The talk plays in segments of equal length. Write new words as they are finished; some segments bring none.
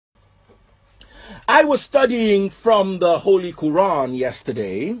I was studying from the Holy Quran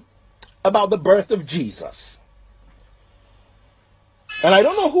yesterday about the birth of Jesus. And I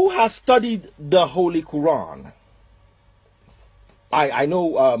don't know who has studied the Holy Quran. I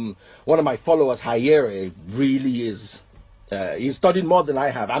know one of my followers, Hayere, really is. He studied more than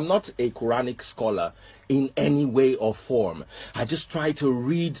I have. I'm not a Quranic scholar in any way or form. I just try to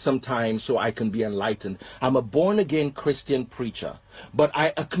read sometimes so I can be enlightened. I'm a born-again Christian preacher, but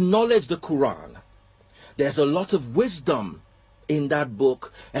I acknowledge the Quran. There's a lot of wisdom in that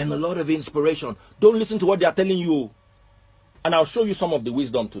book and a lot of inspiration. Don't listen to what they are telling you. And I'll show you some of the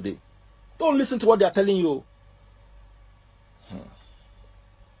wisdom today. Don't listen to what they are telling you.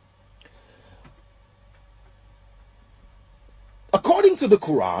 According to the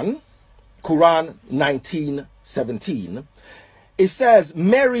Quran, Quran 19:17, it says,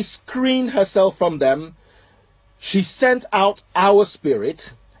 Mary screened herself from them. She sent out our spirit,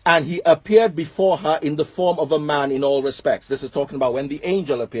 and he appeared before her in the form of a man in all respects. This is talking about when the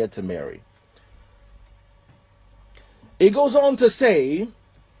angel appeared to Mary. It goes on to say,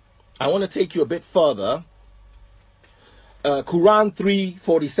 I want to take you a bit further. Quran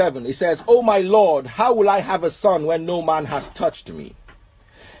 3:47, it says, "O my Lord, how will I have a son when no man has touched me?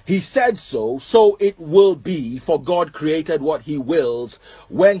 He said so, so it will be, for God created what he wills.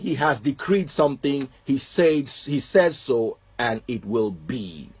 When he has decreed something, he says so, and it will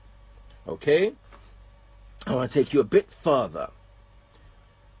be." Okay? I want to take you a bit further.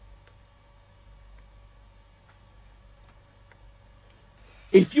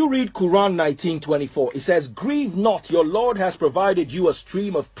 If you read Quran 19:24, it says, "Grieve not, your Lord has provided you a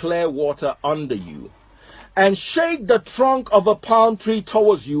stream of clear water under you. And shake the trunk of a palm tree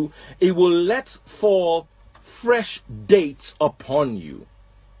towards you, it will let fall fresh dates upon you."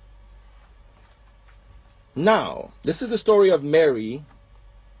 Now, this is the story of Mary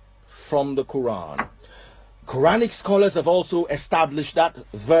from the Quran. Quranic scholars have also established that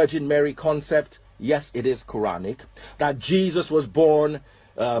Virgin Mary concept. Yes, it is Quranic. That Jesus was born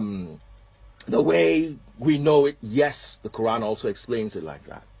the way we know it. Yes, the Quran also explains it like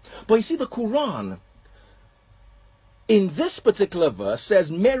that. But you see, the Quran, in this particular verse,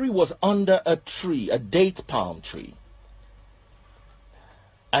 says Mary was under a tree, a date palm tree.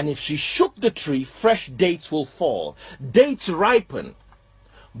 And if she shook the tree, fresh dates will fall. Dates ripen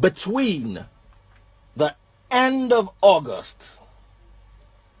between the end of August,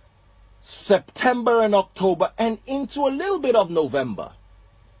 September and October, and into a little bit of November.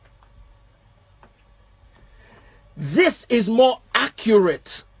 This is more accurate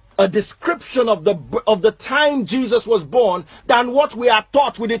a description of the time Jesus was born than what we are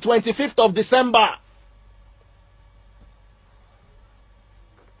taught with the 25th of December.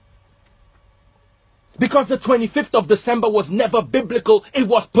 Because the 25th of December was never biblical, it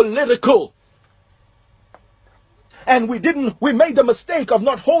was political. And we made the mistake of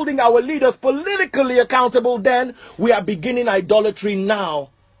not holding our leaders politically accountable then. We are beginning idolatry now.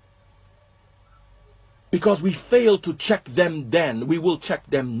 Because we failed to check them then, we will check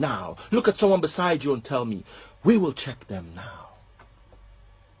them now. Look at someone beside you and tell me, we will check them now.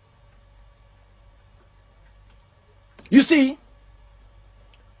 You see,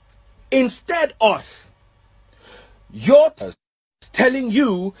 instead of your telling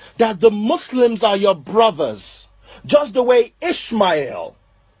you that the Muslims are your brothers, just the way Ishmael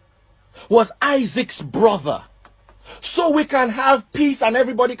was Isaac's brother, so we can have peace and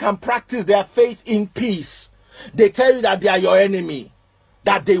everybody can practice their faith in peace. They tell you that they are your enemy,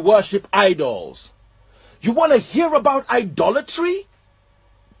 that they worship idols. You want to hear about idolatry?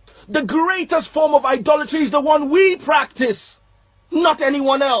 The greatest form of idolatry is the one we practice, not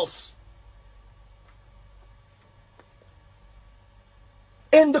anyone else.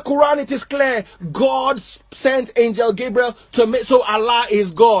 In the Quran it is clear, God sent Angel Gabriel to make, so Allah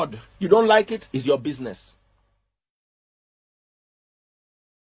is God. You don't like it? It's your business.